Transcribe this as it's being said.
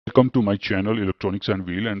Welcome to my channel Electronics and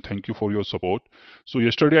Wheel, and thank you for your support. So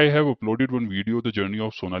yesterday I have uploaded one video, the journey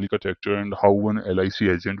of Sonalika tractor and how one LIC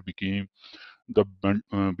agent became the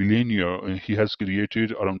billionaire. He has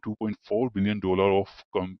created around $2.4 billion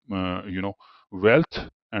of wealth,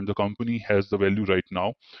 and the company has the value right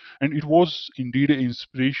now. And it was indeed an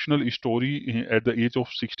inspirational story. At the age of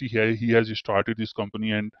 60, he has started this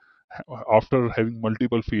company, and after having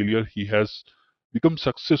multiple failure, he has become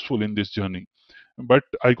successful in this journey. But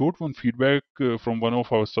I got one feedback from one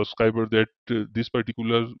of our subscribers that this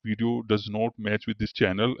particular video does not match with this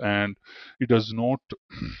channel, and it does not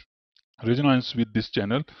resonance with this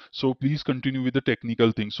channel. So please continue with the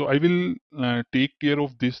technical thing. So I will take care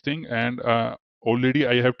of this thing, and already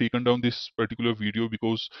I have taken down this particular video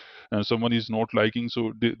because someone is not liking,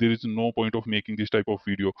 so there is no point of making this type of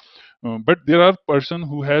video. But there are person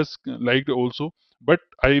who has liked also, but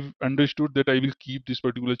I've understood that I will keep this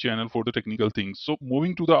particular channel for the technical things. So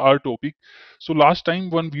moving to the our topic. So last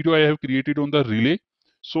time one video I have created on the relay.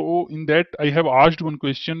 So in that I have asked one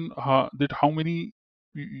question, that how many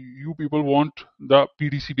you people want the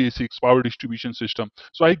PDC basics power distribution system.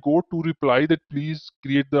 So I go to reply that please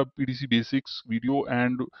create the PDC basics video,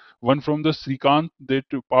 and one from the Srikant that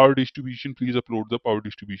power distribution, please upload the power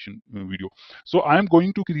distribution video. So I am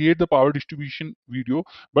going to create the power distribution video,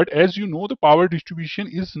 but as you know, the power distribution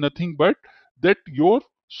is nothing but that your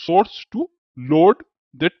source to load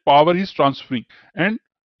that power is transferring, and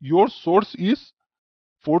your source is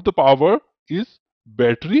for the power is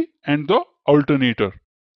battery and the alternator.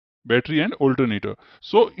 Battery and alternator.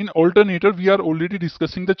 So in alternator we are already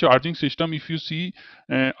discussing the charging system. If you see,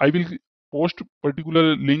 I will post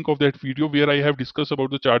particular link of that video where I have discussed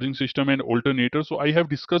about the charging system and alternator. So I have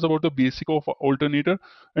discussed about the basic of alternator,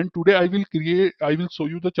 and today I will show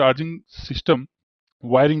you the charging system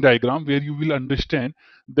wiring diagram where you will understand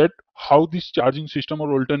that how this charging system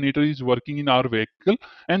or alternator is working in our vehicle.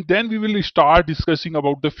 And then we will start discussing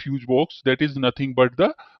about the fuse box, that is nothing but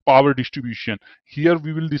the power distribution. Here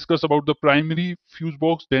we will discuss about the primary fuse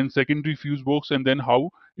box, then secondary fuse box, and then how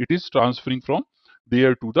it is transferring from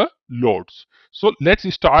there to the loads. So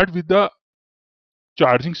let's start with the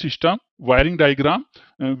charging system wiring diagram,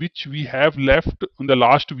 which we have left in the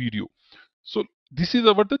last video. So this is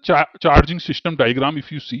about the charging system diagram.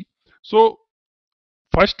 If you see, so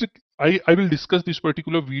first I will discuss this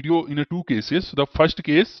particular video in a two cases. The first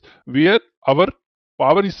case where our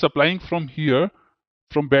power is supplying from here,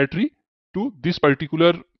 from battery to this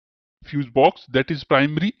particular fuse box, that is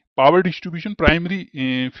primary power distribution, primary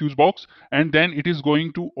fuse box, and then it is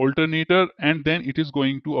going to alternator, and then it is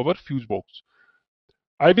going to our fuse box.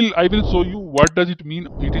 I will show you what does it mean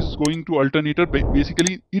it is going to alternator.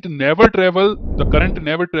 Basically it never travel, the current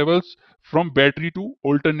never travels from battery to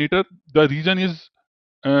alternator. The reason is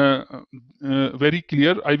very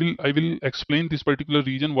clear. I will explain this particular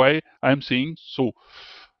reason why I am saying so.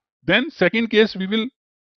 Then second case we will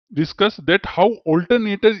discuss that how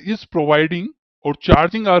alternator is providing or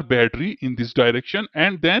charging our battery in this direction,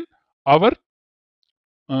 and then our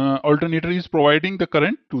alternator is providing the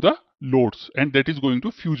current to the loads, and that is going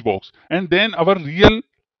to fuse box, and then our real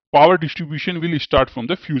power distribution will start from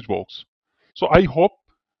the fuse box. So I hope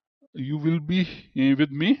you will be with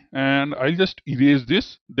me, and I'll just erase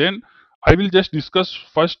this. Then I will just discuss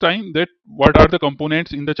first time that what are the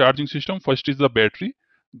components in the charging system. First is the battery,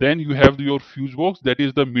 then you have your fuse box, that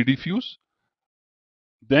is the midi fuse,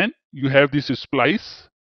 then you have this splice,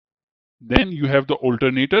 then you have the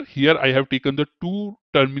alternator. Here I have taken the two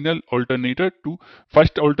terminal alternator.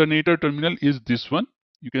 First alternator terminal is this one.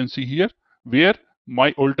 You can see here where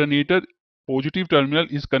my alternator positive terminal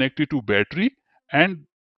is connected to battery and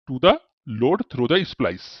to the load through the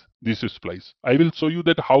splice. This is splice. I will show you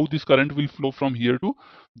that how this current will flow from here to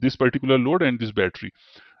this particular load and this battery.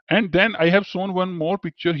 And then I have shown one more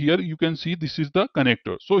picture here. You can see this is the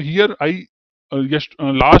connector. So here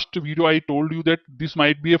last video I told you that this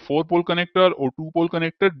might be a 4-pole connector or 2-pole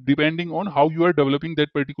connector depending on how you are developing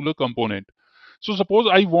that particular component. So suppose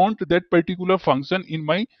I want that particular function in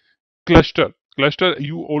my cluster. Cluster,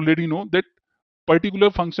 you already know that particular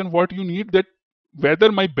function what you need, that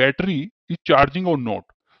whether my battery is charging or not.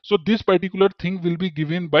 So this particular thing will be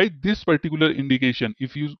given by this particular indication.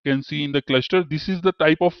 If you can see in the cluster, this is the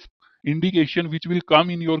type of indication which will come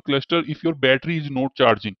in your cluster if your battery is not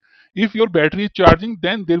charging. If your battery is charging,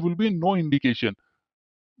 then there will be no indication.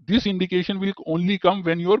 This indication will only come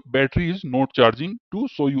when your battery is not charging to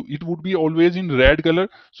show you. It would be always in red color.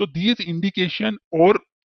 So these indication, or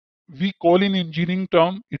we call in engineering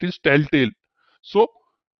term, it is telltale. So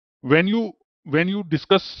when you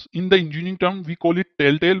discuss in the engineering term, we call it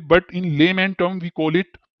telltale, but in layman term we call it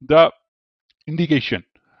the indication.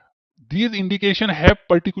 these indication have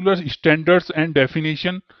particular standards and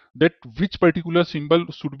definition that which particular symbol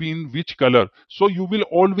should be in which color. So you will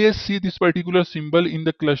always see this particular symbol in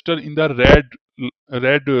the cluster in the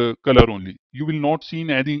red color only. You will not see in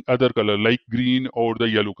any other color like green or the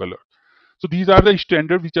yellow color. So these are the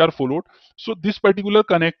standard which are followed. So this particular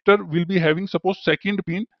connector will be having, suppose, second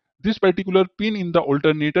pin. This particular pin in the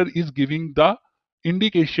alternator is giving the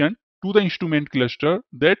indication to the instrument cluster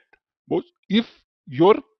that if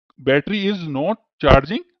your battery is not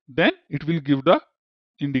charging, then it will give the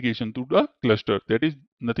indication to the cluster. That is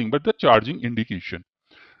nothing but the charging indication.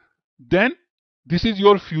 Then this is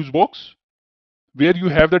your fuse box, where you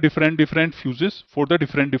have the different fuses for the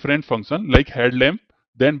different function like headlamp,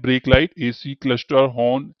 then brake light, AC, cluster,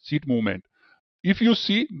 horn, seat movement. If you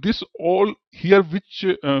see this all here, which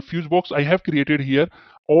fuse box I have created here,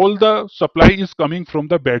 all the supply is coming from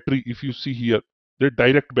the battery. If you see here, the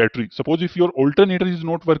direct battery. Suppose if your alternator is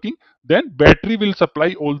not working, then battery will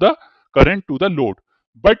supply all the current to the load.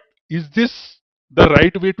 But is this the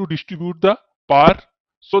right way to distribute the power?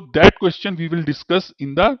 So that question we will discuss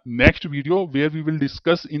in the next video, where we will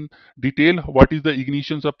discuss in detail what is the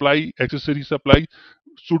ignition supply, accessory supply.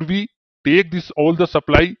 Should we take this all the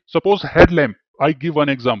supply? Suppose headlamp, I give one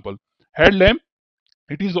example. Headlamp,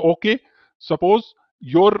 it is okay. Suppose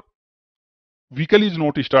your vehicle is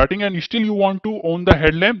not starting and still you want to own the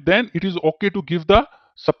headlamp, then it is okay to give the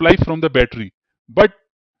supply from the battery. But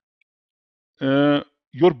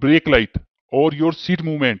your brake light or your seat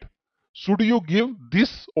movement, should you give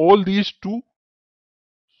this all these to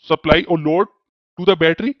supply or load to the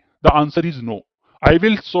battery? The answer is no. I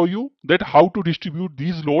will show you that how to distribute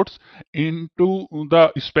these loads into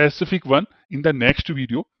the specific one in the next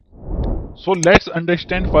video. So let's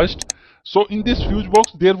understand first. So in this fuse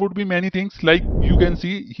box, there would be many things, like you can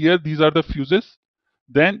see here, these are the fuses.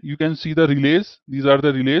 Then you can see the relays. These are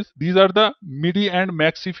the relays. These are the MIDI and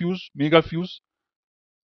maxi fuse, mega fuse.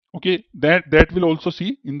 Okay, that will also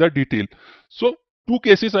see in the detail. So two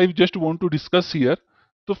cases I just want to discuss here.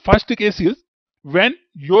 The first case is when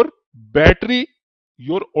your battery,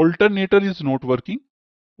 your alternator is not working.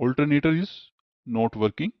 Alternator is not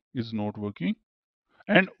working,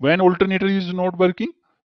 and when alternator is not working,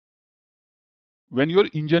 when your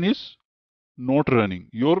engine is not running,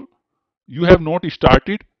 you have not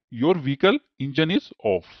started your vehicle, engine is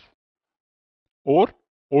off, or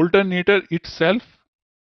alternator itself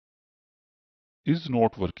is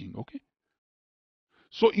not working. Okay,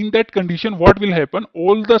 so in that condition, what will happen?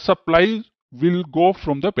 All the supplies will go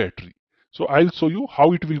from the battery. So I'll show you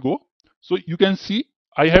how it will go. So you can see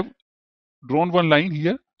I have drawn one line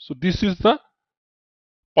here. So this is the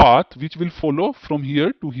path which will follow from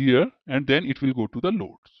here to here, and then it will go to the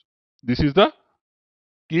loads. This is the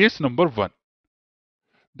case number one.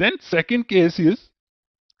 Then second case is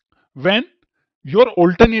when your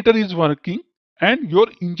alternator is working and your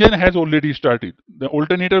engine has already started. The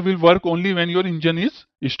alternator will work only when your engine is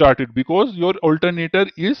started, because your alternator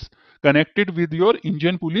is connected with your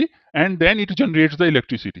engine pulley and then it generates the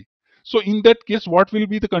electricity. So in that case, what will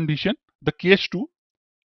be the condition? The case 2,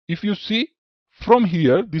 if you see from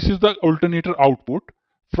here, this is the alternator output.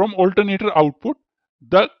 From alternator output,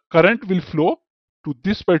 the current will flow to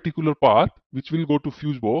this particular path, which will go to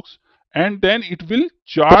fuse box, and then it will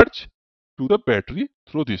charge to the battery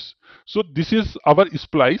through this. So this is our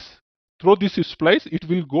splice. Through this splice, it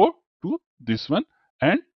will go to this one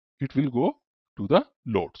and it will go to the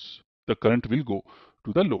loads. The current will go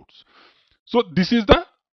to the loads. So this is the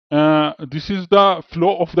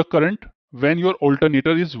flow of the current when your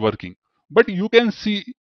alternator is working. But you can see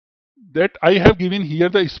that I have given here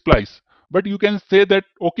the splice. But you can say that,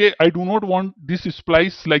 okay, I do not want this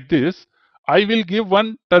splice like this. I will give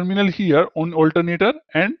one terminal here on alternator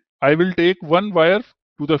and I will take one wire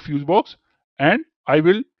to the fuse box and I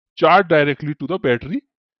will charge directly to the battery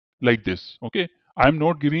like this. Okay, I am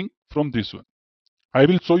not giving from this one. I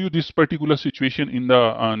will show you this particular situation in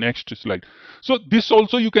the next slide. So this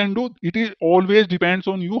also you can do. It is always depends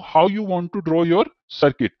on you how you want to draw your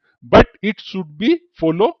circuit, but it should be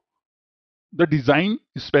follow the design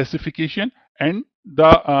specification and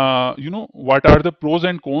the what are the pros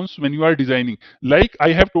and cons when you are designing. Like I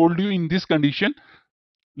have told you, in this condition,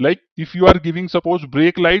 like if you are giving suppose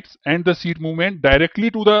brake lights and the seat movement directly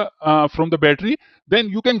to the from the battery, then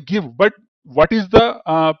you can give. But what is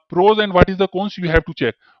the pros and what is the cons, you have to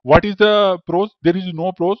check. What is the pros? There is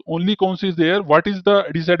no pros, only cons is there. What is the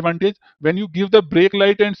disadvantage? When you give the brake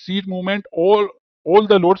light and seat movement all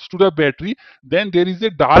the loads to the battery, then there is a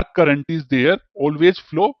dark current is there, always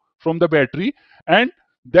flow from the battery, and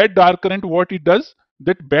that dark current, what it does,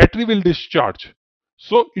 that battery will discharge.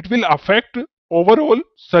 So it will affect overall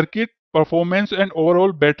circuit performance and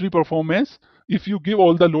overall battery performance if you give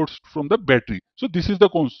all the loads from the battery. So this is the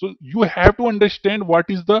concept. So you have to understand what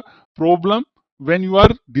is the problem when you are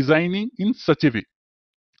designing in such a way.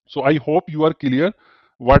 So I hope you are clear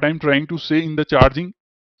what I'm trying to say in the charging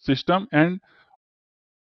system and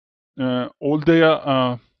all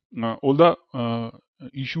the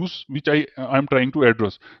issues which I'm trying to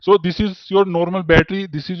address. So this is your normal battery.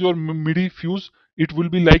 This is your MIDI fuse. It will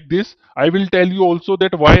be like this. I will tell you also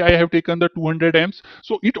that why I have taken the 200 amps.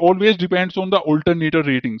 So it always depends on the alternator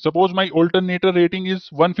rating. Suppose my alternator rating is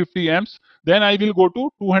 150 amps, then I will go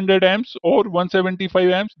to 200 amps or 175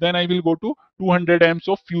 amps. Then I will go to 200 amps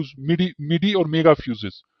of fuse, MIDI or mega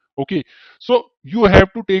fuses. Okay, so you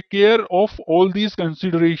have to take care of all these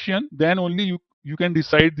consideration, then only you can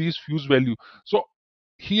decide these fuse value. So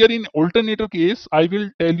here in alternator case I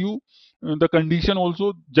will tell you the condition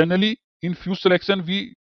also. Generally in fuse selection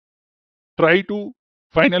we try to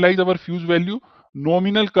finalize our fuse value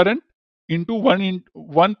nominal current into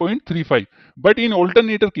 1.35, but in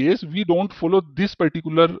alternator case we don't follow this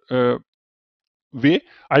particular way.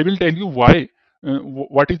 I will tell you why.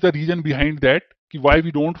 What is the reason behind that? Why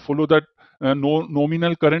we don't follow that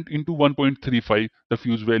nominal current into 1.35 the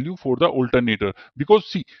fuse value for the alternator? Because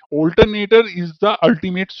see, alternator is the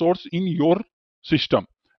ultimate source in your system,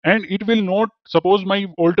 and it will not. Suppose my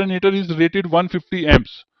alternator is rated 150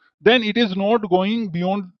 amps, then it is not going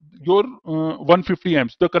beyond your 150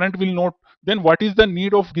 amps. The current will not. Then what is the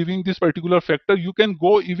need of giving this particular factor? You can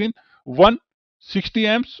go even 160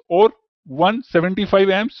 amps or 175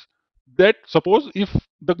 amps. That suppose if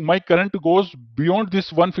my current goes beyond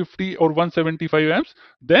this 150 or 175 amps,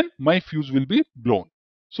 then my fuse will be blown.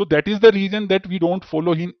 So that is the reason that we don't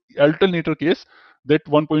follow in alternator case that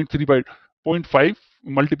 1.3 by 0.5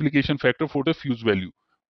 multiplication factor for the fuse value,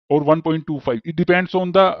 or 1.25. It depends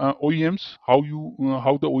on the OEMs how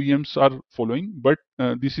the OEMs are following, but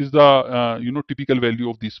this is the typical value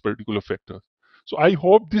of this particular factor. So I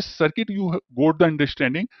hope this circuit you got the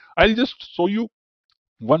understanding. I'll just show you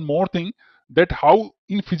one more thing, that how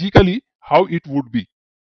in physically how it would be.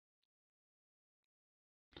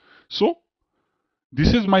 So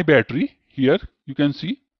this is my battery. Here you can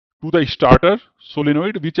see to the starter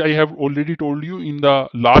solenoid, which I have already told you in the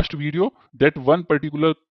last video that one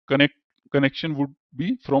particular connection would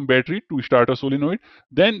be from battery to starter solenoid.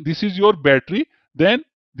 Then this is your battery. Then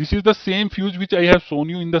this is the same fuse which I have shown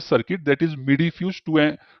you in the circuit, that is MIDI fuse,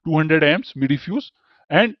 200 amps MIDI fuse,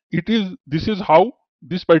 and this is how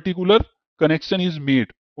this particular connection is made.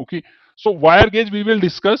 Okay, so wire gauge we will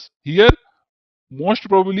discuss here. Most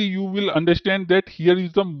probably you will understand that here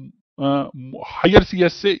is the higher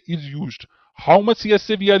CSA is used. How much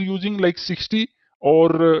CSA we are using, like 60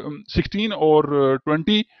 or 16 or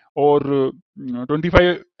 20 or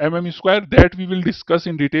 25 mm square, that we will discuss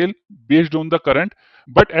in detail based on the current.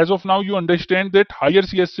 But as of now you understand that higher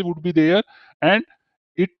CSA would be there, and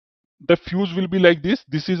it the fuse will be like this.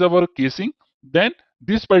 This is our casing. Then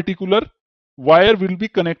this particular wire will be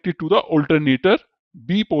connected to the alternator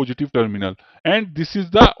B positive terminal, and this is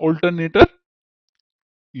the alternator.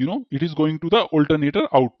 It is going to the alternator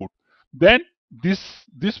output. Then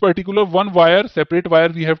this particular one wire, separate wire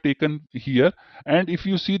we have taken here, and if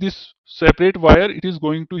you see this separate wire, it is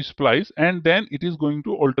going to splice, and then it is going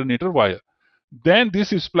to alternator wire. Then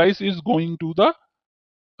this splice is going to the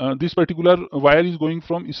this particular wire is going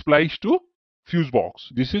from splice to fuse box.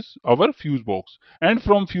 This is our fuse box, and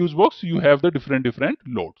from fuse box you have the different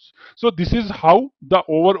loads. So this is how the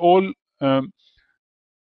um,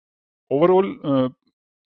 overall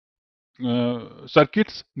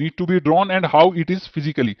circuits need to be drawn and how it is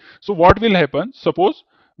physically. So what will happen, suppose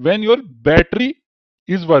when your battery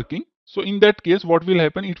is working, so in that case what will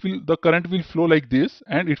happen, the current will flow like this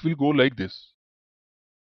and it will go like this.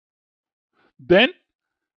 Then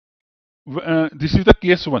this is the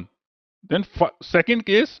case one. Then second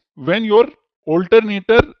case, when your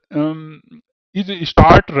alternator is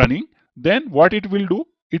start running, then what it will do,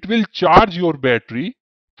 it will charge your battery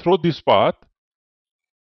through this path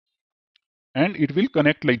and it will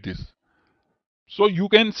connect like this. So you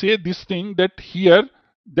can say this thing, that here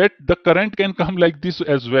that the current can come like this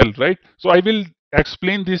as well, right? So I will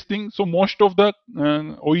explain this thing. So most of the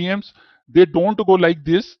OEMs, they don't go like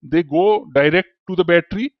this. They go direct to the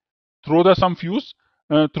battery, throw some fuse,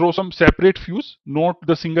 throw some separate fuse, not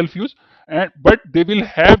the single fuse, but they will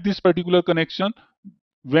have this particular connection.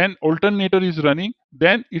 When alternator is running,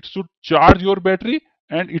 then it should charge your battery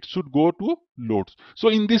and it should go to loads. So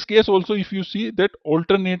in this case also, if you see that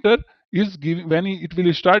alternator is giving, when it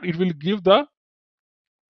will start, it will give the,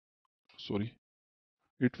 sorry,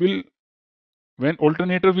 it will, when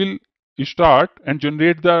alternator will start and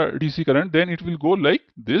generate the DC current, then it will go like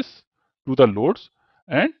this to the loads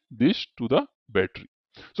and this to the battery.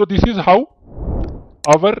 So this is how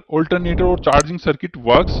our alternator or charging circuit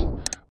works